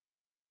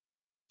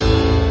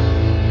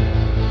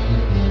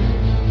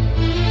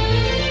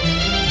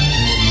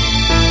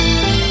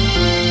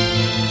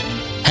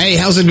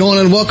how's it going?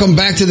 And welcome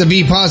back to the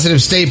Be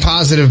Positive, Stay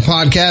Positive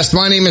podcast.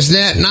 My name is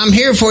Nat, and I'm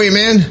here for you,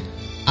 man.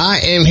 I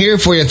am here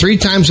for you 3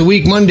 times a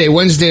week, Monday,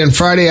 Wednesday, and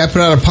Friday. I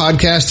put out a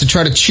podcast to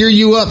try to cheer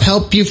you up,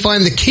 help you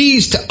find the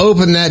keys to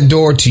open that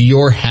door to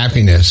your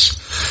happiness.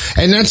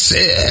 And that's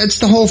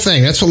the whole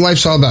thing. That's what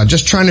life's all about.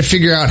 Just trying to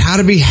figure out how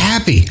to be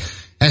happy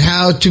and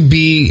how to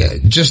be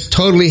just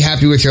totally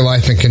happy with your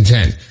life and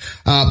content.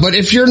 But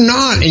if you're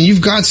not, and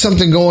you've got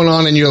something going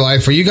on in your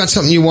life, or you got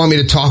something you want me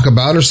to talk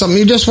about, or something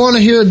you just want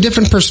to hear a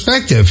different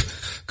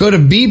perspective, go to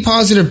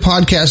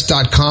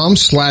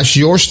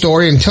bepositivepodcast.com/your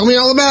story and tell me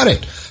all about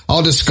it.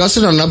 I'll discuss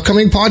it on an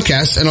upcoming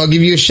podcast, and I'll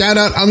give you a shout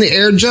out on the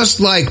air,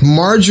 just like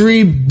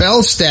Marjorie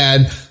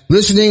Belstad,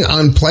 listening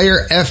on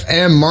Player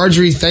FM.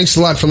 Marjorie, thanks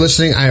a lot for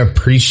listening. I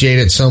appreciate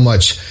it so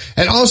much.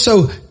 And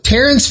also,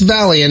 Terrence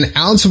Valley in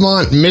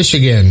Altamont,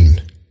 Michigan.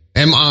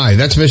 M.I.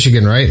 That's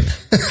Michigan, right?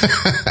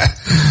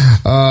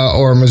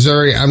 Or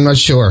Missouri. I'm not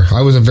sure.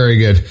 I wasn't very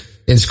good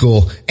in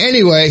school.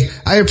 Anyway,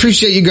 I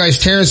appreciate you guys,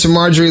 Terrence and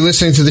Marjorie,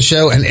 listening to the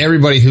show, and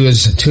everybody who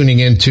is tuning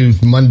in to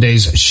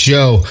Monday's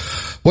show.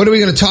 What are we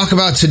going to talk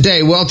about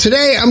today? Well,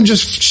 today I'm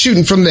just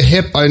shooting from the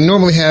hip. I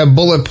normally have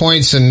bullet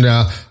points, and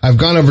I've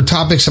gone over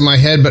topics in my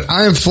head, but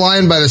I am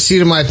flying by the seat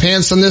of my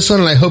pants on this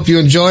one, and I hope you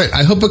enjoy it.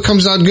 I hope it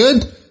comes out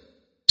good.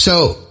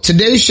 So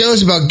today's show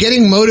is about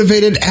getting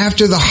motivated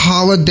after the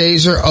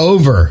holidays are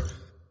over.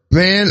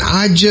 Man,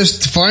 I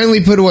just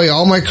finally put away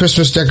all my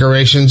Christmas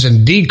decorations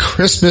and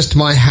de-Christmased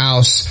my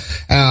house.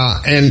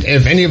 And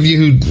if any of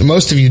you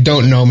most of you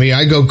don't know me,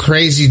 I go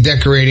crazy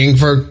decorating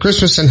for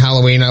Christmas and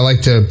Halloween. I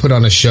like to put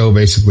on a show,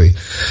 basically.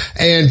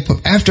 And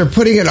after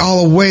putting it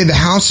all away, the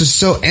house is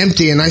so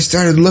empty, and I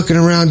started looking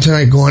around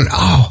tonight going,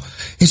 oh,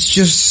 it's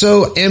just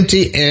so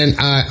empty, and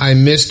I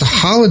miss the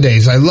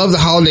holidays. I love the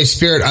holiday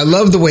spirit. I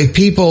love the way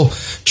people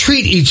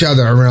treat each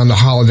other around the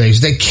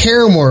holidays. They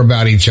care more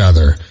about each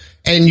other,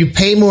 and you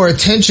pay more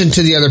attention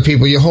to the other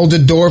people. You hold the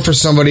door for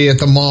somebody at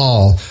the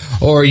mall,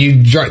 or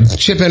you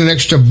chip in an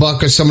extra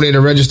buck of somebody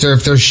to register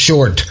if they're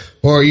short,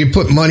 or you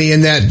put money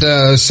in that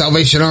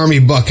Salvation Army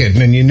bucket,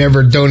 and you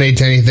never donate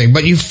to anything.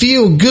 But you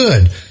feel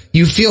good.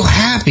 You feel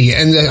happy,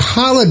 and the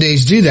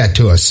holidays do that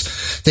to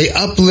us. They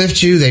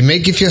uplift you. They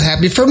make you feel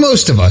happy for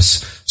most of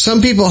us. Some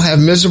people have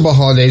miserable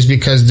holidays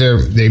because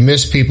they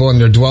miss people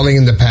and they're dwelling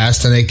in the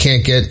past and they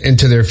can't get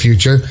into their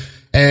future.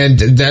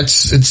 And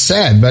it's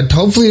sad, but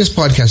hopefully this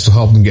podcast will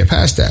help them get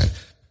past that.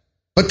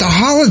 But the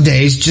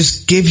holidays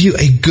just give you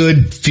a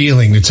good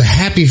feeling. It's a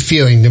happy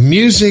feeling. The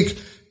music,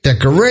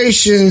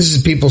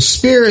 decorations, people's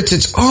spirits,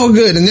 it's all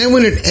good. And then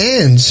when it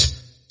ends,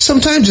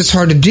 sometimes it's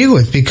hard to deal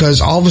with because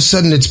all of a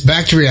sudden it's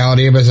back to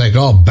reality. Everybody's like,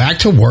 oh, back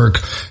to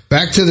work,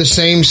 back to the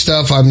same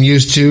stuff I'm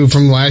used to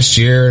from last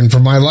year. And for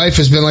my life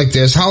has been like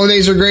this.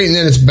 Holidays are great. And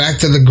then it's back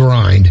to the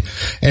grind,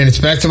 and it's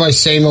back to my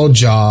same old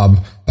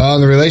job.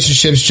 The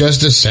relationship's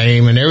just the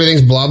same, and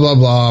everything's blah, blah,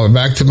 blah.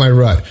 Back to my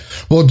rut.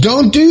 Well,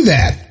 don't do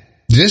that.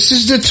 This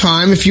is the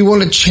time if you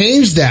want to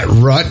change that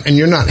rut and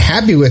you're not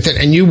happy with it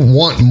and you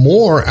want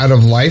more out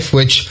of life,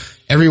 which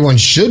everyone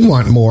should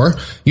want more.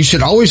 You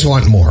should always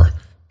want more.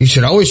 You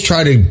should always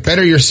try to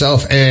better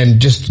yourself and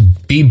just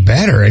be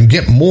better and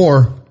get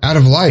more out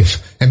of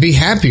life and be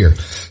happier.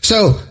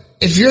 So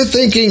if you're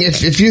thinking,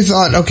 if you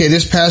thought, okay,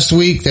 this past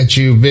week that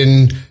you've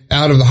been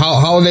out of the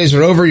holidays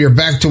are over, you're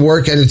back to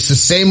work and it's the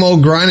same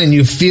old grind and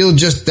you feel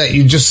just that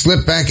you just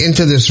slip back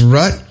into this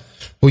rut,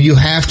 well, you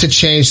have to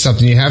change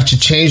something. You have to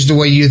change the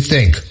way you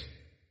think.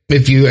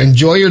 If you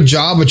enjoy your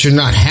job, but you're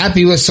not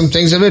happy with some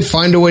things of it,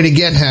 find a way to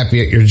get happy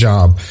at your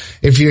job.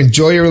 If you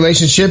enjoy your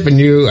relationship and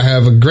you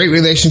have a great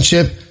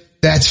relationship,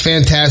 that's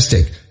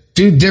fantastic.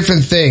 Do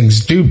different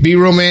things. Be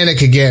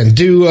romantic again.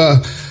 Do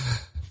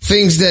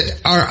things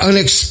that are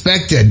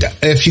unexpected.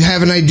 If you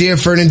have an idea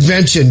for an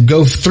invention,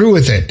 go through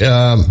with it.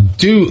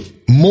 Do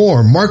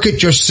more.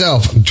 Market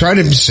yourself. Try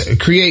to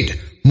create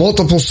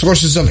multiple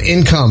sources of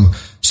income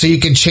so you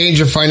can change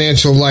your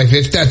financial life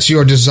if that's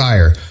your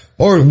desire.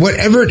 Or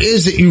whatever it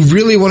is that you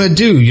really want to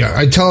do.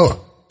 I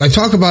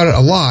talk about it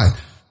a lot,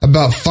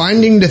 about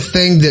finding the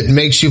thing that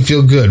makes you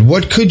feel good.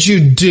 What could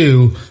you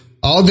do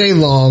all day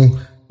long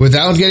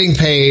without getting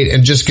paid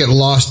and just get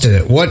lost in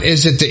it? What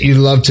is it that you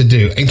love to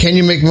do? And can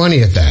you make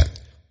money at that?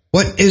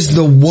 What is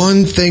the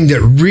one thing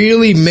that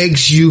really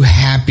makes you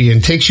happy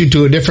and takes you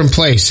to a different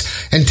place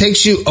and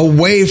takes you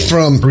away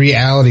from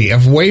reality,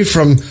 away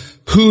from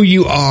who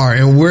you are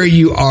and where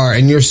you are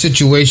in your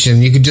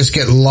situation? You could just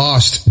get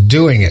lost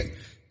doing it.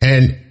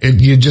 And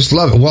you just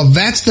love it. Well,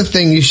 that's the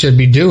thing you should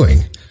be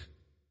doing.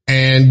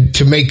 And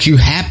to make you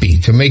happy,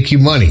 to make you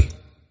money.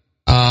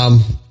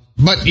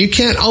 But you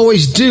can't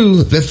always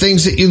do the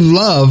things that you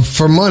love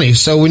for money.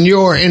 So when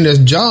you're in a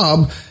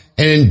job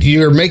and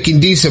you're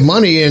making decent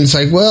money and it's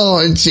like, well,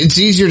 it's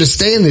easier to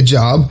stay in the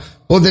job.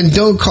 Well, then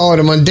don't call it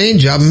a mundane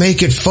job.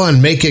 Make it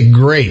fun. Make it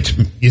great.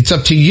 It's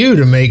up to you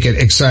to make it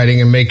exciting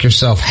and make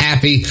yourself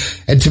happy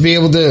and to be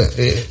able to,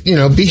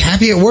 be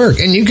happy at work.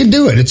 And you can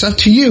do it. It's up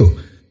to you.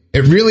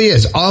 It really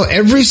is.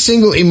 Every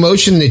single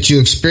emotion that you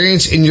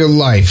experience in your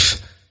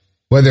life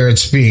whether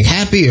it's being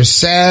happy or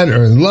sad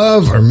or in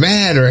love or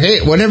mad or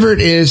hate, whatever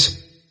it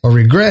is, or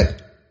regret,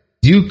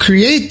 you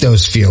create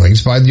those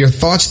feelings by your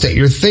thoughts that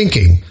you're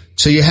thinking.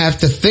 So you have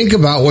to think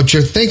about what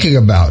you're thinking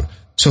about.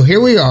 So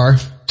here we are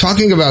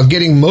talking about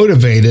getting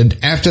motivated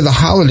after the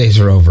holidays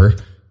are over.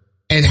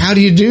 And how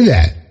do you do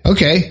that?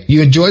 Okay,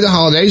 you enjoy the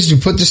holidays, you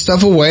put the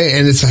stuff away,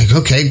 and it's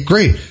like, okay,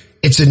 great.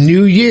 It's a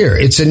new year.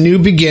 It's a new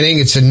beginning.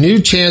 It's a new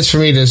chance for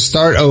me to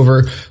start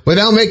over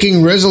without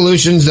making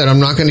resolutions that I'm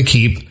not going to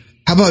keep.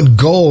 How about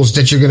goals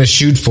that you're going to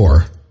shoot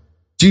for?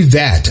 Do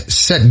that.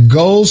 Set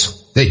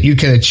goals that you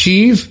can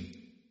achieve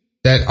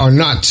that are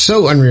not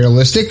so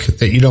unrealistic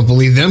that you don't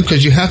believe them,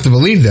 because you have to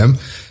believe them,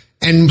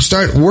 and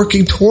start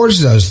working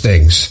towards those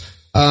things.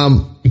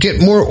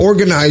 Get more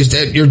organized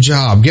at your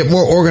job. Get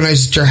more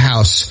organized at your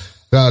house.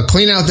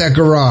 Clean out that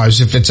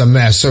garage if it's a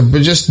mess, or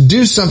just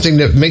do something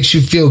that makes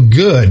you feel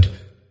good,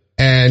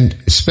 and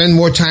spend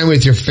more time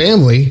with your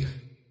family,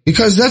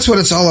 because that's what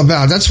it's all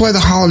about. That's why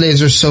the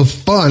holidays are so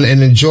fun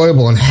and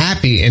enjoyable and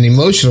happy and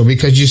emotional,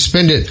 because you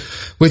spend it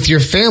with your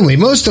family.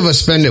 Most of us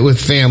spend it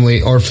with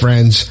family or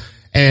friends,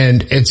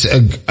 and it's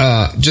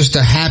just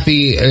a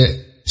happy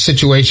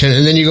situation.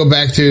 And then you go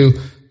back to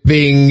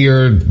being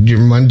your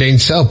mundane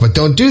self. But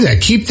don't do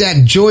that. Keep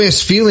that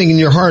joyous feeling in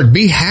your heart.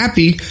 Be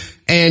happy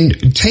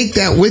and take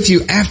that with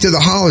you after the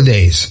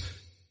holidays.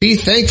 Be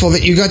thankful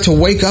that you got to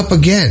wake up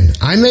again.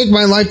 I make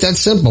my life that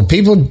simple.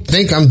 People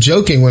think I'm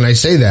joking when I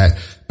say that,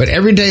 but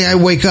every day I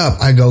wake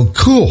up, I go,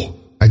 cool,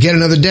 I get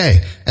another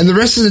day. And the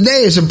rest of the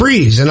day is a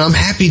breeze, and I'm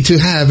happy to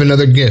have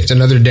another gift,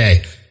 another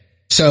day.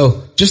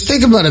 So just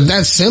think about it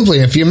that simply.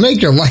 If you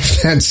make your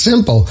life that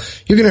simple,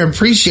 you're going to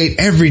appreciate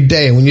every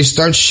day. When you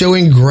start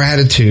showing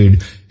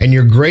gratitude and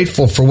you're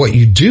grateful for what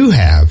you do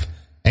have,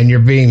 and you're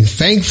being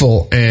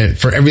thankful and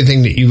for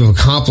everything that you've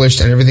accomplished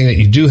and everything that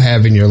you do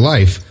have in your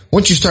life,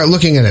 once you start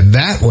looking at it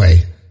that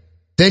way,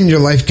 then your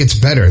life gets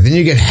better. Then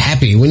you get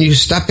happy. When you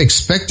stop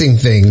expecting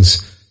things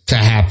to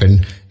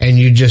happen and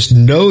you just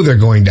know they're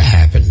going to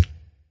happen,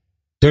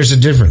 there's a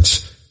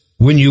difference.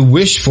 When you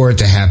wish for it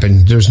to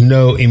happen, there's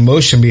no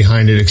emotion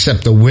behind it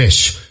except the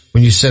wish.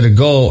 When you set a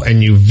goal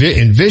and you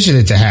envision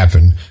it to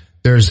happen,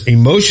 there's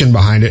emotion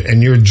behind it,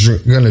 and you're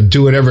going to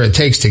do whatever it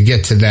takes to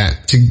get to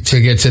that, to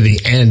get to the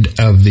end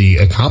of the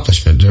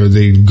accomplishment or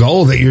the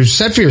goal that you're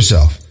set for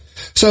yourself.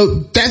 So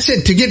that's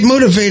it. To get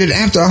motivated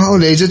after the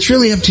holidays, it's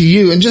really up to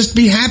you, and just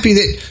be happy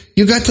that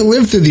you got to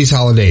live through these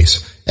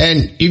holidays,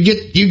 and you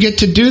get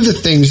to do the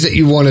things that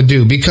you want to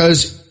do,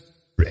 because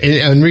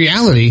in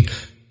reality,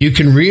 you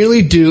can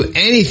really do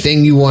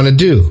anything you want to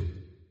do.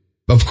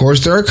 Of course,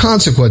 there are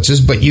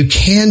consequences, but you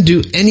can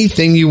do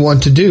anything you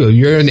want to do.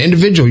 You're an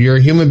individual. You're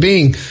a human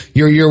being.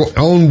 You're your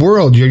own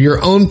world. You're your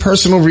own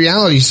personal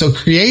reality. So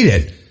create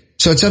it.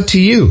 So it's up to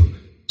you.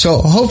 So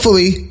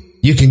hopefully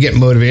you can get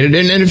motivated.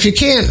 And if you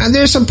can't,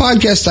 there's some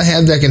podcasts I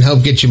have that can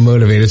help get you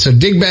motivated. So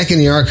dig back in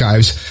the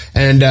archives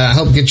and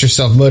help get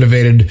yourself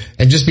motivated,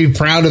 and just be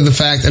proud of the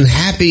fact and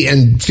happy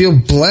and feel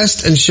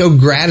blessed and show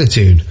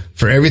gratitude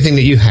for everything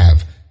that you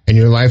have. And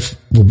your life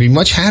will be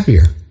much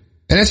happier.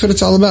 And that's what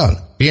it's all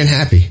about, being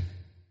happy.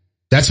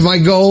 That's my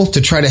goal, to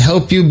try to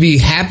help you be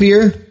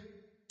happier,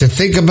 to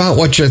think about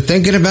what you're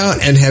thinking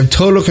about, and have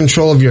total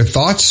control of your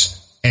thoughts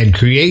and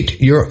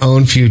create your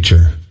own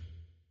future.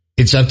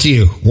 It's up to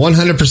you.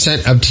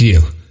 100% up to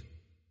you.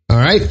 All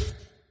right?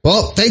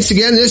 Well, thanks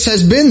again. This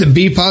has been the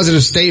Be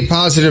Positive, Stay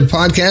Positive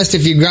podcast.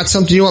 If you've got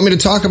something you want me to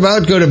talk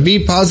about, go to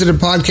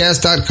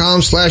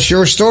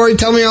bepositivepodcast.com/your story.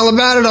 Tell me all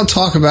about it. I'll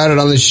talk about it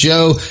on the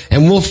show,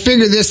 and we'll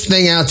figure this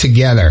thing out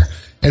together.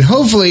 And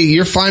hopefully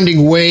you're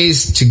finding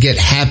ways to get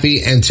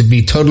happy and to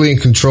be totally in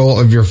control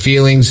of your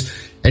feelings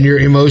and your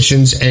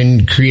emotions,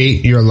 and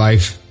create your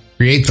life,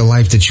 create the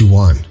life that you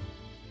want. All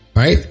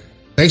right?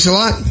 Thanks a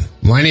lot.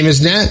 My name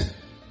is Nat.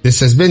 This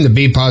has been the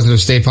Be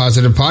Positive, Stay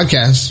Positive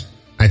podcast.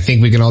 I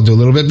think we can all do a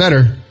little bit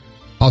better.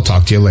 I'll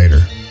talk to you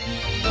later.